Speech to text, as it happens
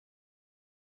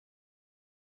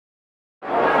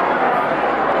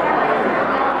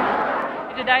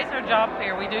Today's our job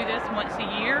fair. We do this once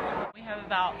a year. We have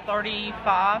about 30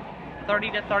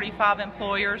 to 35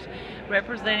 employers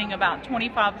representing about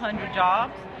 2,500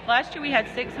 jobs. Last year we had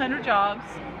 600 jobs.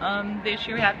 This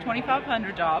year we have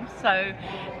 2,500 jobs. So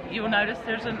you'll notice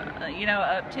there's an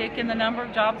uptick in the number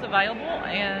of jobs available,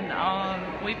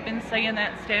 and we've been seeing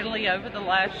that steadily over the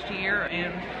last year.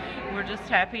 And we're just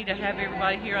happy to have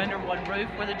everybody here under one roof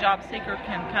where the job seeker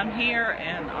can come here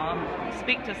and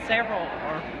speak to several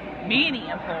or many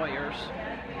employers.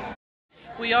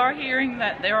 We are hearing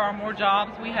that there are more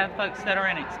jobs. We have folks that are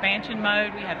in expansion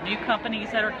mode. We have new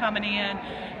companies that are coming in.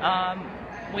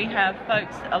 We have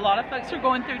folks, a lot of folks are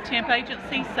going through temp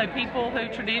agencies, so people who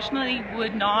traditionally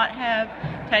would not have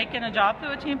taken a job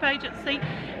through a temp agency,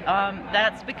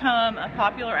 that's become a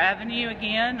popular avenue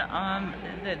again,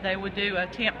 that they would do a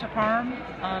temp to perm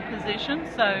position.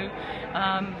 So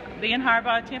being hired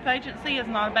by a temp agency is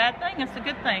not a bad thing, it's a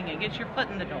good thing. It gets your foot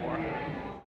in the door.